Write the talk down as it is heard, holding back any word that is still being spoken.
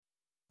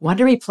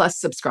Wondery Plus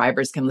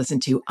subscribers can listen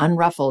to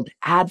Unruffled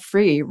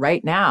ad-free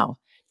right now.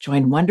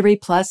 Join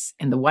Wondery Plus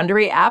in the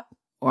Wondery app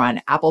or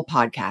on Apple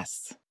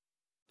Podcasts.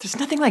 There's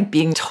nothing like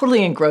being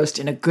totally engrossed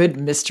in a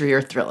good mystery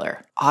or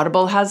thriller.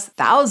 Audible has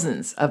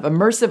thousands of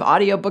immersive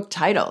audiobook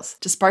titles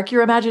to spark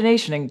your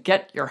imagination and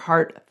get your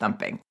heart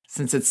thumping.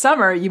 Since it's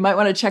summer, you might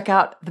want to check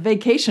out The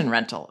Vacation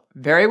Rental.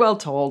 Very well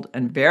told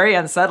and very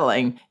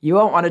unsettling. You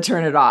won't want to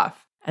turn it off.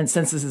 And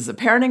since this is a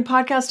parenting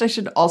podcast, I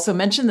should also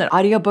mention that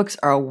audiobooks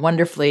are a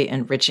wonderfully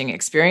enriching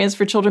experience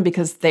for children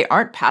because they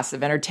aren't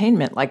passive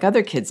entertainment like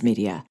other kids'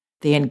 media.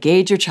 They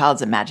engage your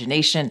child's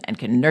imagination and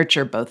can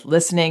nurture both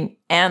listening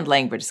and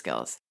language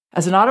skills.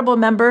 As an Audible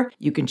member,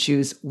 you can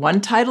choose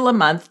one title a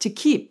month to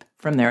keep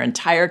from their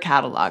entire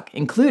catalog,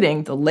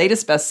 including the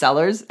latest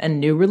bestsellers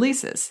and new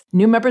releases.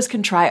 New members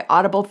can try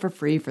Audible for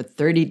free for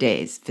 30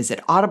 days.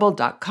 Visit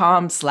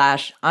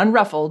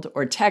audible.com/unruffled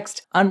or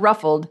text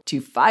unruffled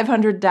to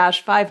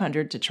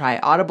 500-500 to try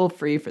Audible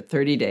free for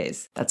 30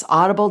 days. That's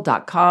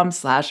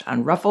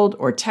audible.com/unruffled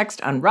or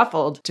text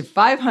unruffled to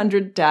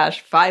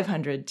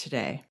 500-500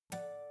 today.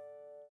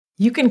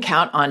 You can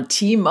count on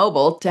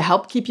T-Mobile to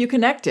help keep you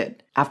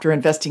connected. After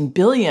investing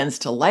billions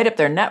to light up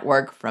their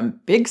network from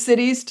big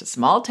cities to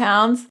small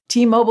towns,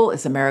 T-Mobile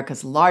is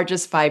America's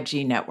largest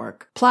 5G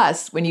network.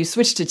 Plus, when you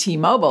switch to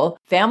T-Mobile,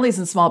 families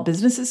and small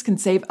businesses can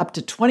save up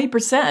to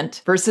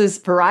 20% versus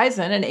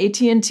Verizon and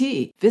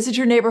AT&T. Visit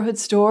your neighborhood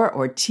store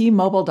or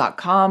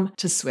T-Mobile.com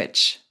to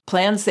switch.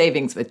 Plan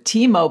savings with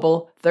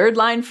T-Mobile, third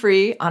line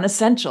free on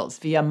essentials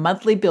via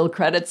monthly bill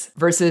credits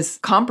versus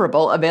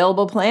comparable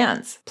available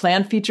plans.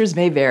 Plan features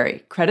may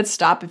vary. Credits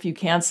stop if you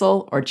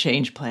cancel or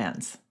change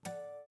plans.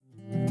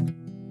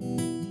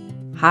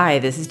 Hi,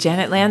 this is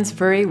Janet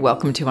Lansbury.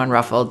 Welcome to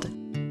Unruffled.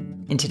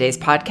 In today's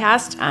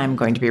podcast, I'm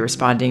going to be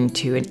responding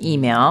to an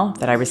email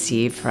that I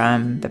received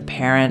from the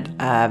parent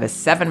of a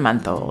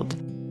 7-month-old.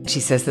 She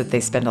says that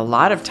they spend a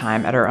lot of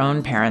time at her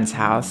own parents'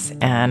 house,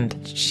 and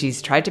she's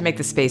tried to make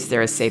the space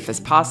there as safe as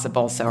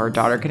possible so her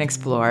daughter can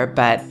explore,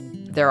 but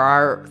there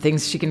are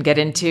things she can get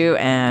into,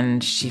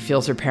 and she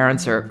feels her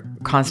parents are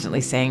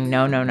constantly saying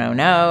no, no, no,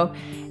 no,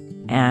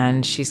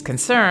 and she's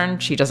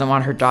concerned she doesn't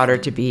want her daughter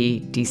to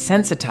be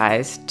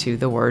desensitized to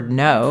the word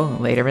no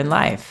later in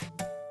life.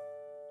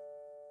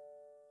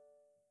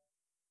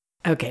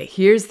 Okay,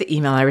 here's the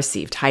email I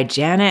received. Hi,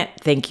 Janet.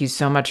 Thank you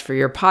so much for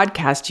your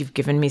podcast. You've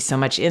given me so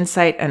much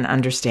insight and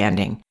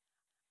understanding.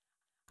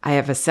 I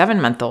have a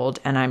 7-month-old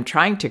and I'm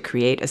trying to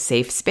create a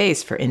safe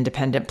space for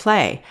independent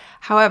play.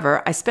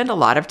 However, I spend a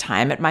lot of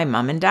time at my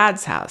mom and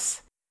dad's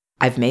house.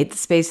 I've made the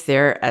space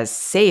there as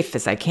safe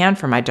as I can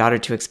for my daughter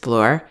to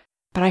explore,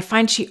 but I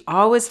find she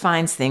always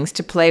finds things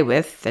to play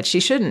with that she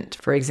shouldn't.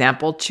 For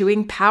example,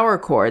 chewing power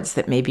cords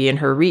that may be in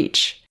her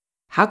reach.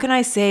 How can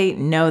I say,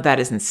 no, that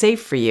isn't safe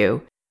for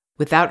you,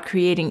 without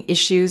creating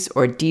issues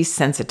or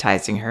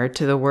desensitizing her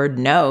to the word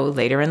no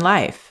later in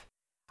life?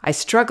 I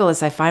struggle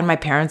as I find my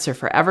parents are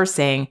forever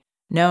saying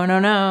no, no,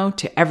 no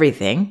to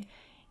everything,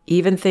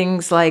 even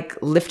things like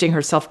lifting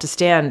herself to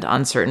stand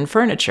on certain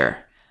furniture.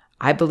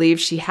 I believe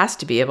she has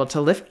to be able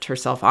to lift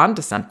herself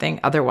onto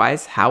something,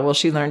 otherwise how will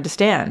she learn to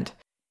stand?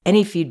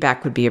 Any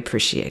feedback would be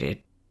appreciated.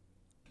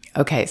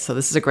 Okay, so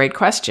this is a great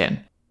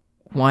question.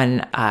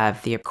 One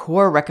of the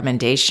core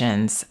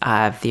recommendations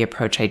of the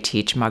approach I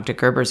teach, Magda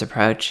Gerber's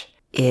approach,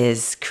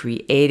 is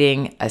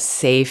creating a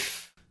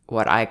safe,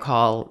 what I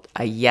call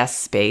a yes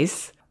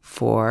space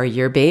for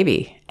your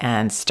baby,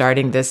 and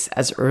starting this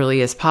as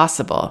early as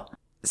possible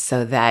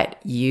so that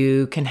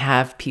you can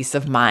have peace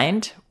of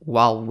mind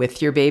while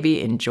with your baby,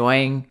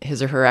 enjoying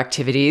his or her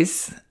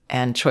activities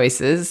and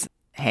choices,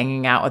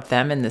 hanging out with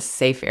them in this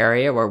safe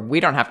area where we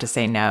don't have to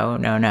say no,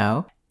 no,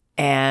 no,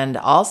 and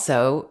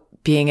also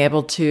being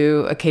able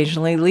to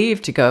occasionally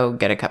leave to go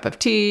get a cup of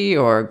tea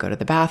or go to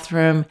the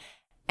bathroom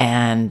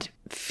and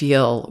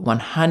feel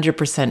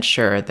 100%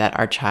 sure that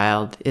our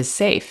child is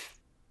safe.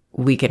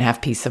 We can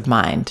have peace of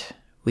mind.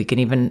 We can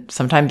even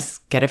sometimes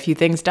get a few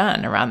things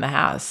done around the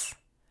house.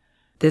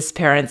 This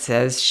parent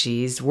says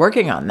she's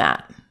working on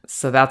that,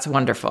 so that's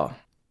wonderful.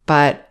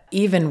 But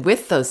even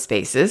with those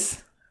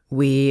spaces,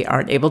 we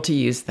aren't able to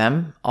use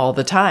them all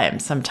the time.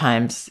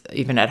 Sometimes,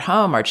 even at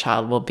home, our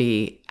child will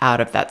be out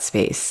of that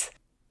space.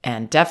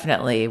 And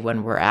definitely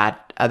when we're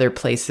at other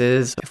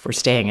places, if we're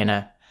staying in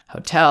a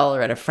hotel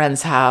or at a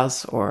friend's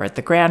house or at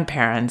the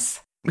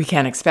grandparents', we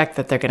can't expect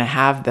that they're going to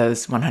have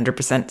those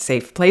 100%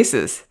 safe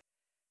places.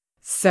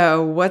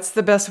 So what's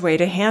the best way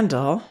to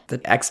handle the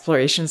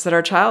explorations that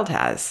our child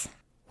has?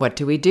 What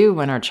do we do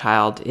when our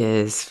child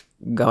is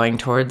going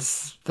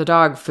towards the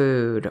dog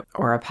food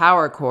or a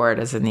power cord,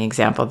 as in the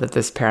example that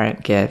this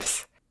parent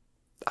gives?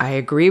 I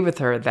agree with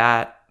her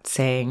that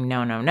saying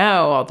no, no,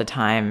 no all the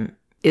time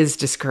is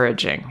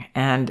discouraging,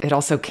 and it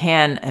also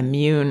can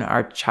immune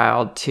our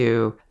child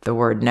to the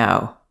word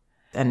no.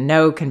 And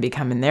no can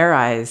become, in their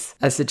eyes,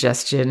 a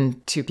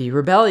suggestion to be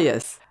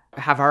rebellious,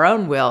 have our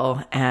own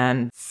will,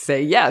 and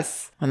say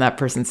yes when that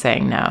person's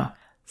saying no.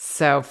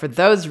 So for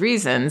those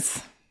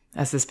reasons,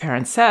 As this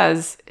parent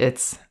says,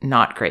 it's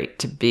not great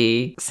to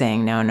be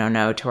saying no, no,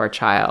 no to our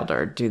child,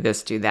 or do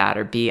this, do that,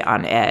 or be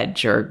on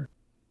edge, or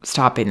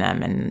stopping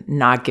them and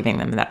not giving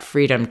them that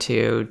freedom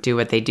to do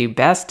what they do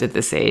best at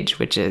this age,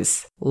 which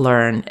is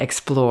learn,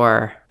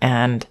 explore,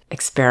 and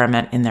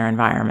experiment in their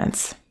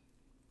environments.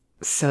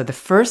 So the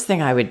first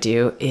thing I would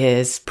do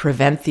is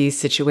prevent these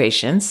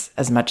situations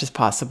as much as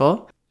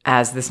possible.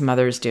 As this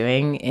mother is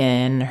doing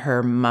in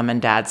her mom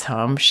and dad's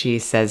home, she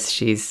says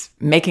she's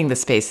making the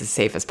space as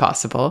safe as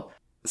possible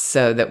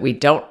so that we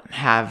don't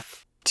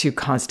have to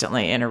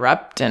constantly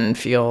interrupt and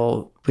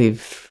feel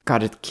we've got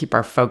to keep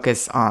our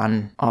focus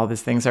on all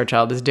these things our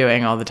child is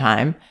doing all the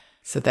time,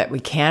 so that we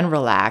can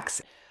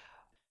relax.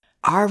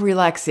 Our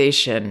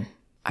relaxation,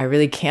 I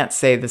really can't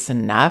say this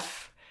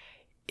enough,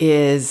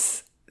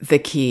 is the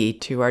key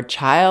to our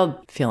child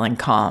feeling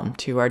calm,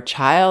 to our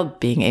child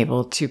being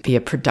able to be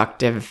a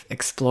productive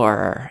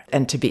explorer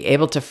and to be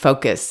able to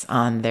focus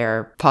on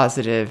their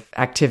positive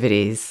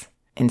activities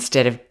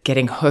instead of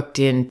getting hooked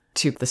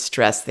into the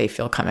stress they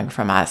feel coming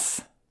from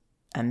us.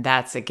 And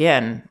that's,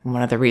 again,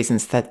 one of the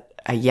reasons that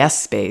a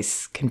yes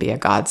space can be a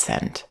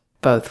godsend,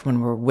 both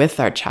when we're with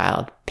our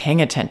child,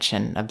 paying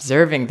attention,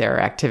 observing their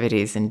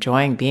activities,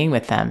 enjoying being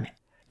with them,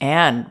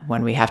 and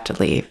when we have to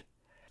leave.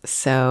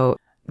 So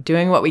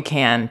doing what we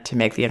can to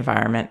make the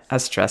environment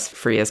as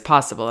stress-free as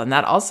possible. And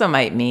that also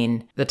might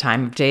mean the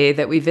time of day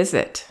that we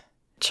visit.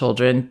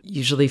 Children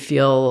usually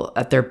feel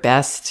at their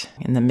best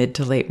in the mid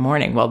to late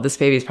morning. Well, this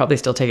baby is probably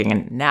still taking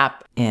a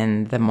nap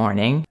in the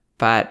morning,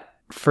 but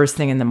first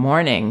thing in the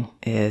morning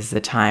is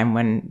the time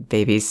when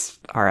babies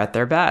are at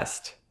their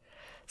best.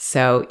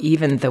 So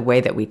even the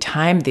way that we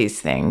time these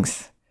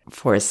things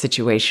for a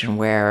situation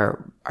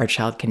where our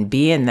child can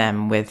be in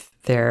them with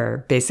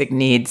their basic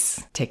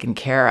needs taken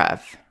care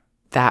of,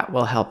 that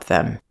will help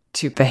them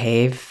to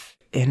behave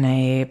in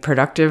a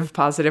productive,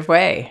 positive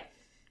way.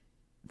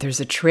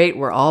 There's a trait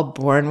we're all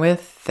born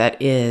with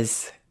that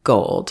is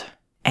gold,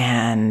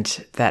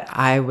 and that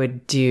I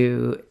would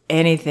do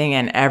anything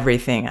and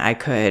everything I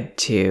could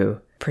to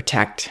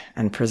protect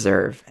and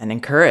preserve and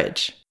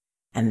encourage.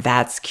 And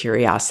that's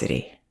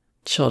curiosity.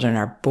 Children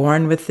are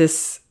born with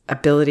this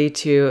ability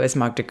to, as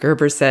Magda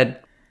Gerber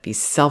said, be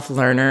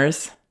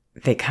self-learners.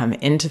 They come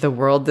into the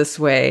world this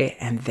way,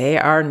 and they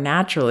are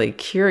naturally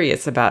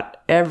curious about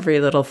every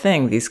little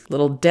thing. These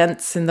little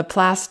dents in the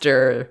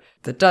plaster,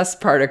 the dust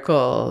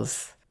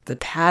particles, the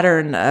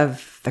pattern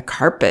of the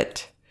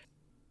carpet,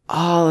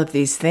 all of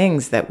these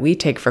things that we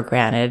take for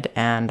granted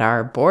and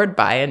are bored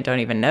by and don't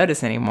even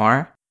notice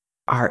anymore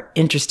are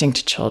interesting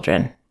to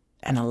children.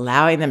 And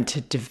allowing them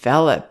to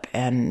develop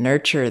and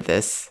nurture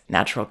this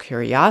natural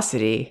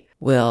curiosity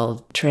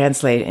will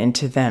translate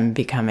into them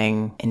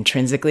becoming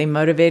intrinsically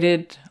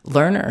motivated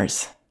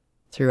learners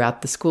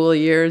throughout the school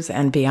years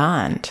and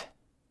beyond.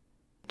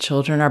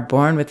 Children are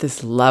born with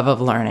this love of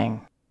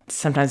learning.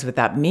 Sometimes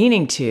without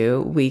meaning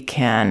to, we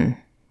can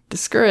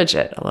discourage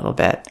it a little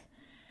bit.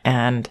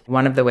 And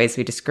one of the ways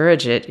we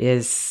discourage it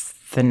is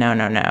the no,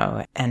 no,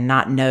 no, and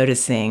not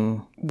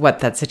noticing what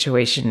that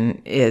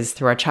situation is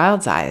through our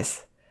child's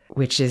eyes,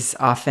 which is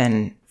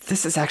often,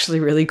 this is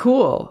actually really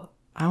cool.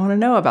 I want to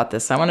know about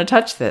this. I want to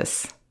touch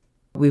this.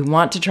 We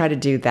want to try to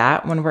do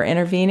that when we're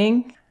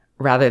intervening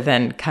rather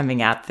than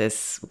coming at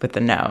this with a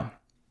no.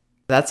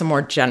 That's a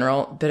more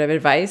general bit of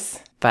advice,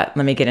 but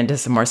let me get into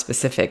some more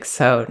specifics.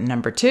 So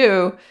number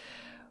 2,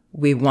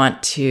 we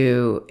want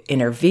to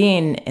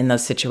intervene in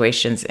those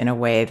situations in a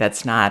way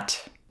that's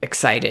not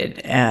excited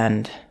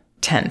and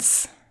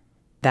tense.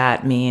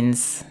 That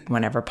means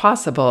whenever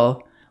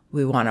possible,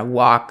 we want to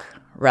walk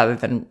rather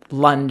than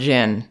lunge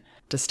in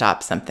to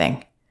stop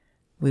something.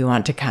 We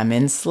want to come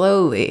in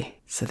slowly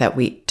so that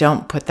we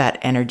don't put that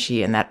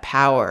energy and that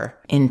power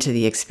into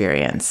the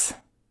experience.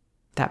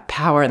 That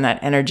power and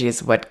that energy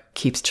is what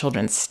keeps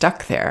children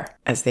stuck there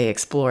as they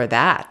explore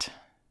that.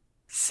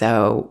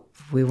 So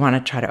we want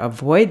to try to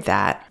avoid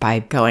that by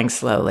going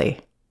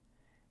slowly.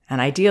 And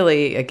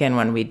ideally, again,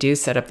 when we do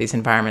set up these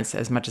environments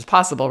as much as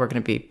possible, we're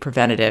going to be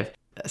preventative,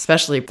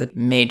 especially the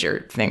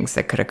major things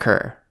that could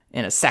occur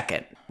in a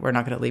second. We're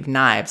not going to leave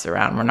knives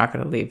around. We're not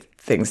going to leave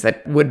things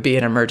that would be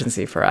an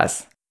emergency for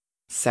us.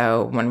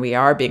 So when we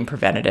are being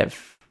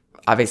preventative,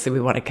 obviously we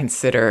want to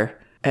consider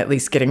at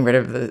least getting rid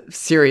of the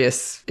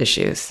serious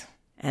issues.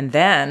 And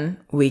then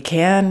we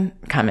can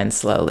come in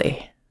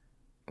slowly.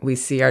 We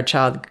see our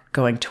child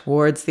going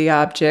towards the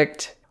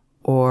object,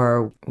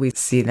 or we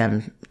see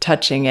them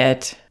touching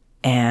it.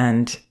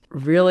 And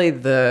really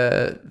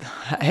I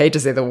hate to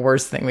say the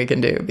worst thing we can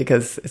do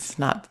because it's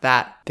not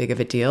that big of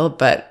a deal,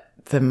 but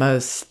the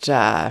most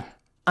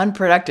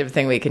unproductive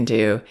thing we can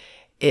do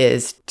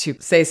is to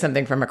say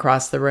something from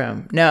across the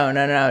room. No,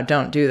 no, no,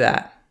 don't do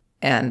that.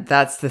 And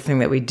that's the thing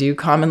that we do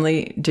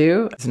commonly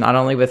do. It's not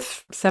only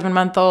with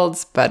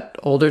 7-month-olds, but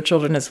older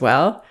children as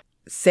well.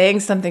 Saying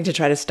something to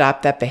try to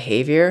stop that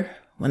behavior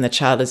when the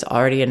child is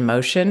already in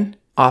motion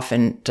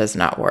often does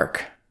not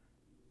work.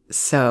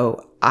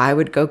 So I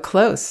would go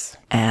close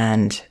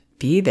and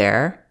be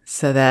there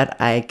so that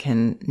I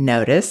can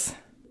notice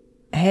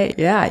Hey,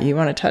 yeah, you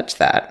want to touch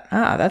that?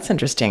 Ah, that's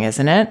interesting,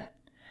 isn't it?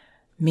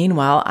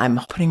 Meanwhile, I'm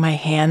putting my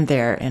hand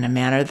there in a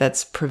manner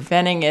that's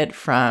preventing it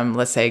from,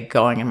 let's say,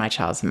 going in my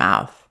child's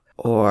mouth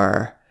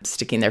or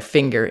sticking their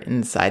finger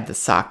inside the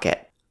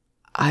socket.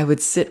 I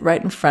would sit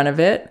right in front of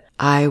it.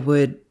 I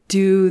would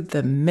do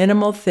the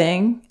minimal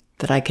thing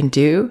that I can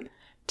do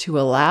to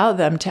allow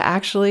them to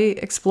actually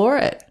explore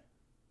it.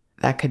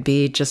 That could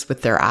be just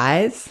with their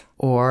eyes,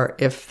 or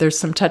if there's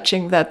some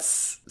touching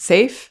that's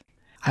safe,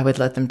 I would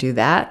let them do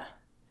that.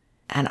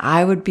 And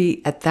I would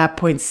be at that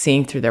point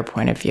seeing through their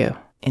point of view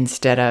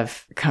instead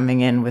of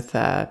coming in with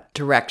a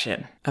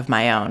direction of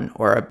my own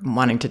or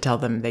wanting to tell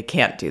them they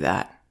can't do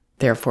that,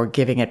 therefore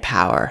giving it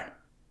power.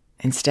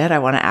 Instead, I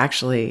want to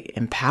actually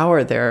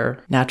empower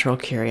their natural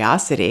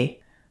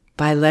curiosity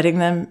by letting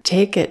them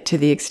take it to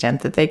the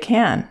extent that they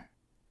can.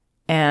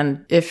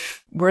 And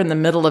if we're in the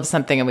middle of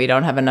something and we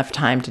don't have enough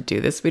time to do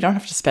this, we don't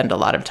have to spend a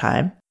lot of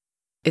time.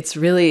 It's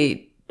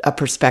really a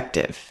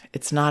perspective.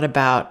 It's not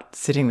about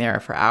sitting there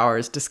for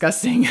hours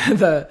discussing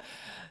the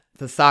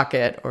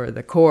socket or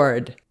the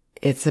cord.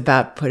 It's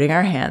about putting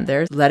our hand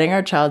there, letting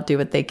our child do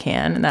what they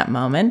can in that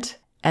moment.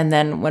 And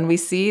then when we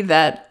see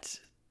that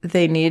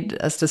they need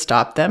us to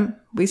stop them,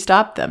 we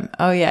stop them.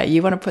 Oh yeah,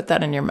 you want to put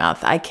that in your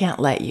mouth. I can't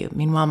let you.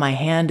 Meanwhile, my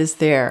hand is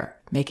there,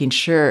 making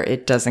sure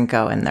it doesn't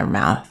go in their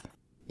mouth.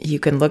 You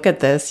can look at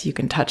this, you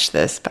can touch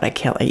this, but I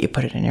can't let you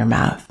put it in your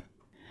mouth.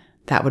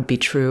 That would be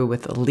true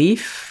with a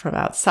leaf from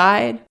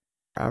outside,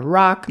 a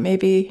rock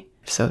maybe,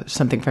 so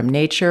something from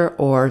nature,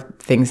 or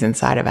things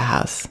inside of a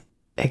house.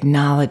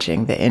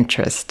 Acknowledging the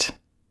interest,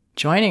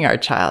 joining our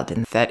child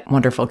in that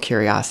wonderful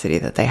curiosity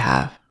that they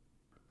have.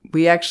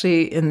 We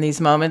actually, in these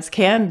moments,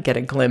 can get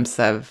a glimpse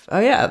of, oh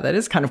yeah, that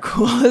is kind of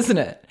cool, isn't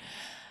it?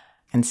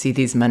 And see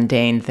these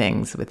mundane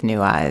things with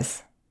new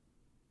eyes.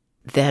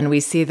 Then we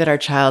see that our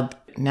child,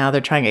 now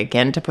they're trying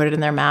again to put it in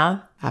their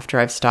mouth after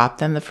I've stopped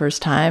them the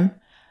first time.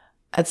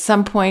 At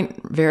some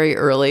point, very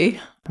early,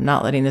 I'm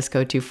not letting this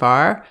go too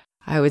far,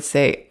 I would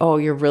say, oh,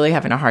 you're really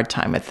having a hard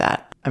time with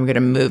that. I'm going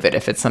to move it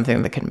if it's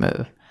something that can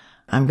move.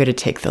 I'm going to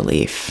take the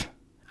leaf.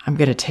 I'm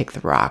going to take the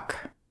rock.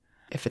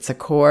 If it's a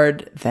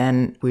cord,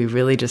 then we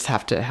really just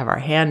have to have our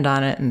hand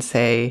on it and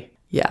say,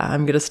 yeah,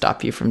 I'm going to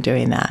stop you from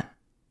doing that.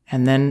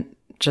 And then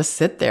just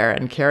sit there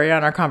and carry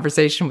on our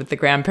conversation with the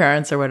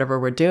grandparents or whatever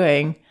we're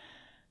doing,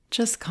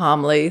 just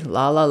calmly,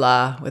 la, la,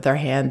 la, with our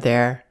hand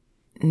there,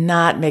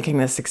 not making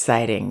this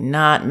exciting,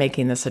 not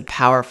making this a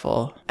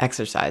powerful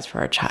exercise for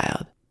our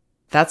child.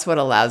 That's what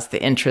allows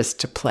the interest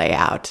to play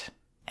out.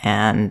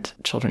 And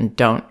children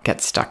don't get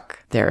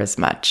stuck there as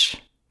much.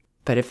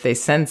 But if they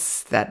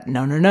sense that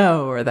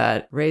no, or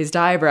that raised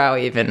eyebrow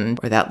even,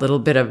 or that little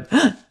bit of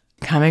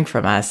coming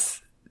from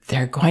us,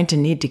 they're going to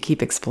need to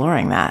keep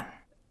exploring that.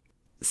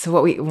 So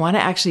what we want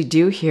to actually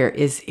do here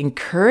is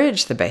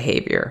encourage the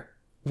behavior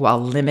while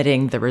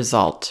limiting the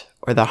result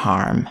or the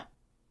harm.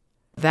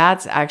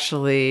 That's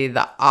actually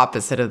the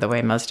opposite of the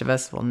way most of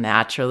us will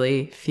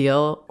naturally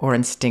feel or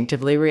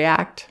instinctively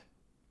react.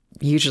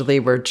 Usually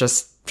we're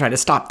just trying to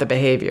stop the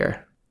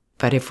behavior.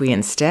 But if we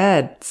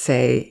instead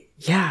say,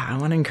 yeah, I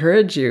want to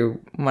encourage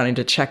you wanting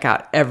to check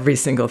out every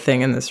single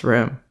thing in this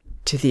room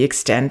to the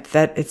extent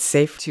that it's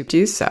safe to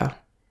do so,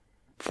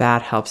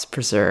 that helps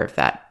preserve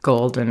that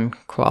golden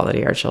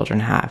quality our children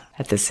have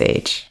at this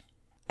age.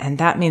 And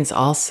that means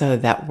also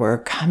that we're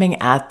coming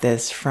at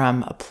this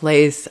from a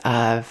place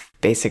of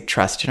basic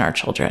trust in our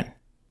children.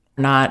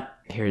 Not,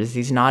 here's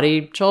these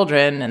naughty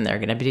children and they're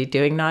going to be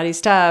doing naughty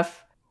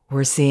stuff.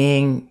 We're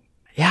seeing,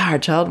 yeah, our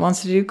child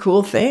wants to do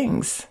cool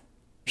things.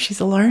 She's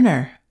a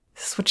learner.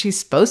 This is what she's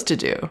supposed to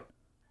do.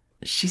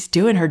 She's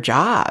doing her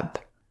job.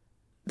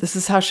 This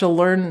is how she'll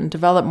learn and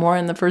develop more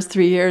in the first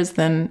 3 years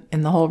than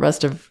in the whole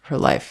rest of her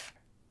life.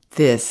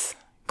 This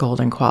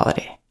golden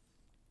quality.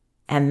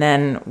 And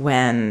then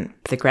when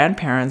the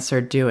grandparents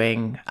are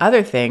doing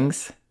other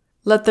things,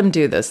 let them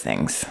do those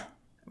things.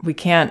 We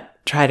can't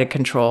try to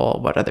control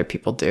what other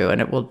people do, and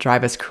it will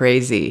drive us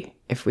crazy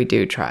if we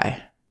do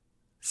try.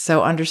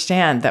 So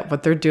understand that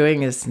what they're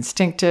doing is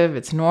instinctive,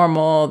 it's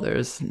normal,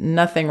 there's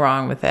nothing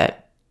wrong with it.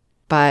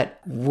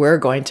 But we're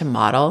going to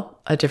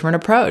model a different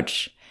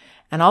approach.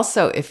 And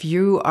also, if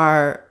you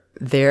are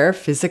there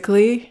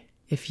physically,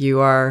 if you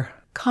are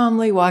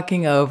calmly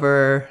walking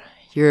over,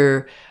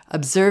 you're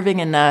observing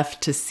enough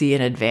to see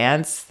in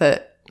advance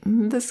that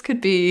this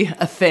could be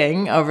a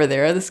thing over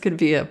there, this could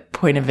be a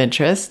point of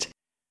interest,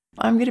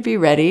 I'm going to be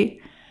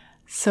ready.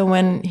 So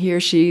when he or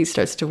she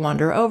starts to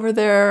wander over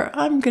there,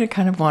 I'm going to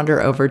kind of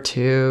wander over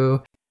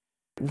too.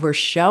 We're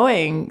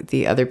showing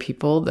the other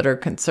people that are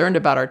concerned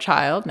about our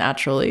child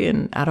naturally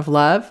and out of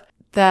love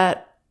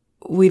that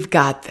we've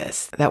got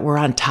this, that we're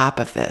on top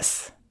of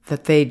this,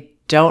 that they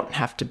don't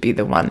have to be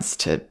the ones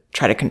to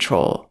try to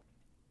control.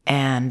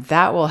 And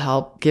that will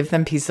help give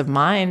them peace of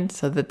mind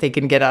so that they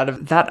can get out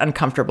of that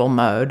uncomfortable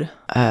mode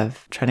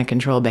of trying to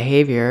control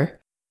behavior.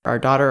 Our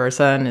daughter or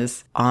son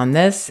is on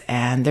this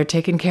and they're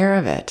taking care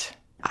of it.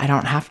 I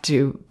don't have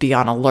to be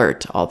on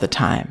alert all the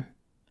time.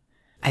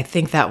 I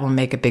think that will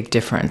make a big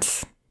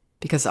difference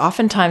because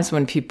oftentimes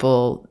when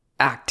people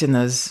act in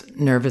those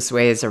nervous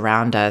ways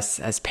around us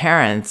as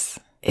parents,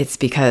 it's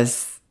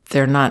because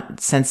they're not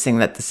sensing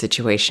that the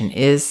situation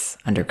is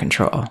under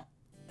control.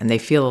 And they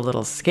feel a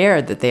little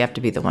scared that they have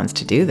to be the ones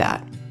to do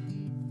that.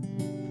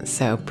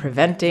 So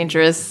prevent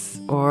dangerous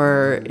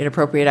or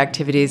inappropriate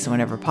activities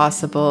whenever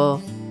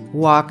possible.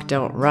 Walk,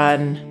 don't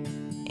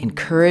run.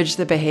 Encourage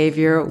the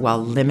behavior while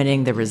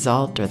limiting the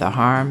result or the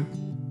harm.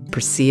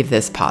 Perceive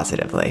this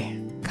positively.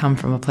 Come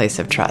from a place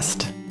of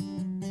trust.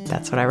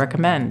 That's what I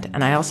recommend.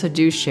 And I also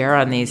do share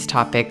on these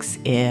topics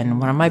in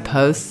one of my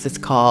posts. It's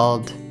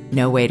called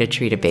No Way to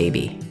Treat a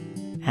Baby.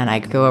 And I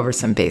go over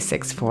some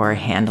basics for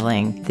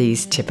handling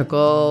these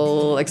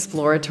typical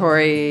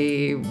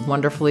exploratory,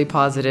 wonderfully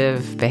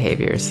positive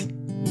behaviors.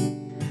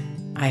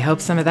 I hope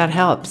some of that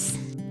helps.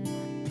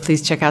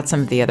 Please check out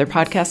some of the other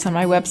podcasts on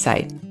my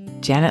website,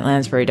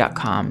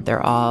 janetlansbury.com.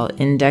 They're all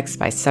indexed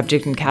by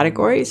subject and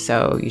category,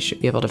 so you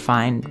should be able to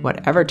find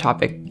whatever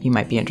topic you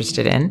might be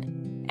interested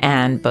in.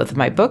 And both of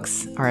my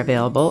books are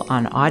available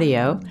on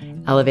audio,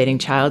 Elevating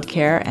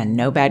Childcare and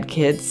No Bad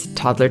Kids,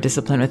 Toddler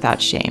Discipline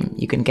Without Shame.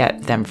 You can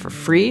get them for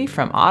free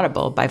from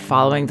Audible by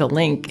following the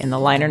link in the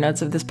liner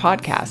notes of this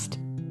podcast.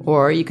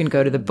 Or you can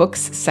go to the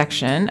books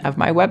section of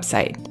my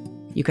website.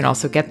 You can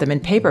also get them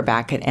in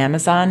paperback at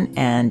Amazon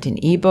and in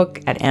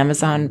ebook at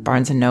Amazon,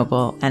 Barnes &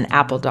 Noble, and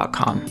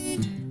Apple.com.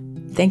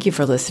 Thank you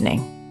for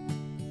listening.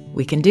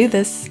 We can do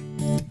this.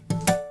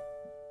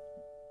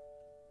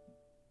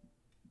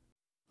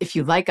 If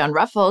you like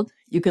Unruffled,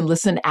 you can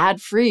listen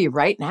ad-free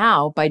right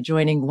now by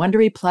joining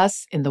Wondery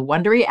Plus in the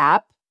Wondery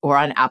app or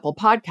on Apple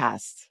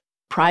Podcasts.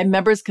 Prime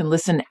members can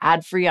listen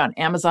ad-free on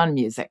Amazon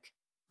Music.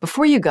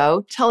 Before you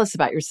go, tell us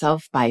about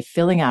yourself by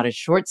filling out a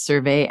short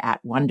survey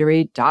at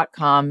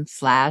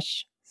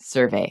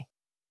Wondery.com/survey.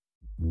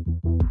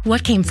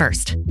 What came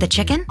first, the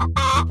chicken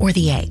or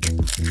the egg?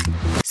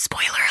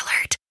 Spoiler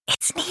alert,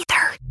 it's neither.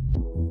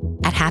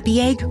 At Happy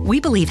Egg, we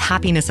believe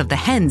happiness of the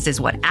hens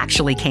is what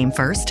actually came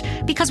first,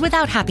 because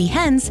without happy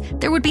hens,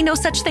 there would be no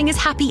such thing as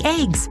happy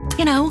eggs.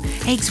 You know,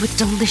 eggs with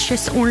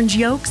delicious orange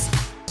yolks.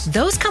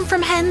 Those come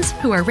from hens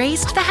who are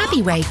raised the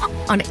happy way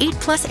on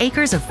 8+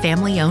 acres of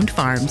family-owned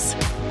farms.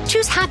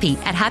 Choose happy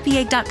at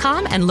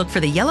happyegg.com and look for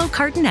the yellow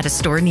carton at a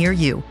store near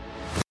you.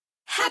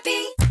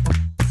 Happy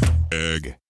Egg.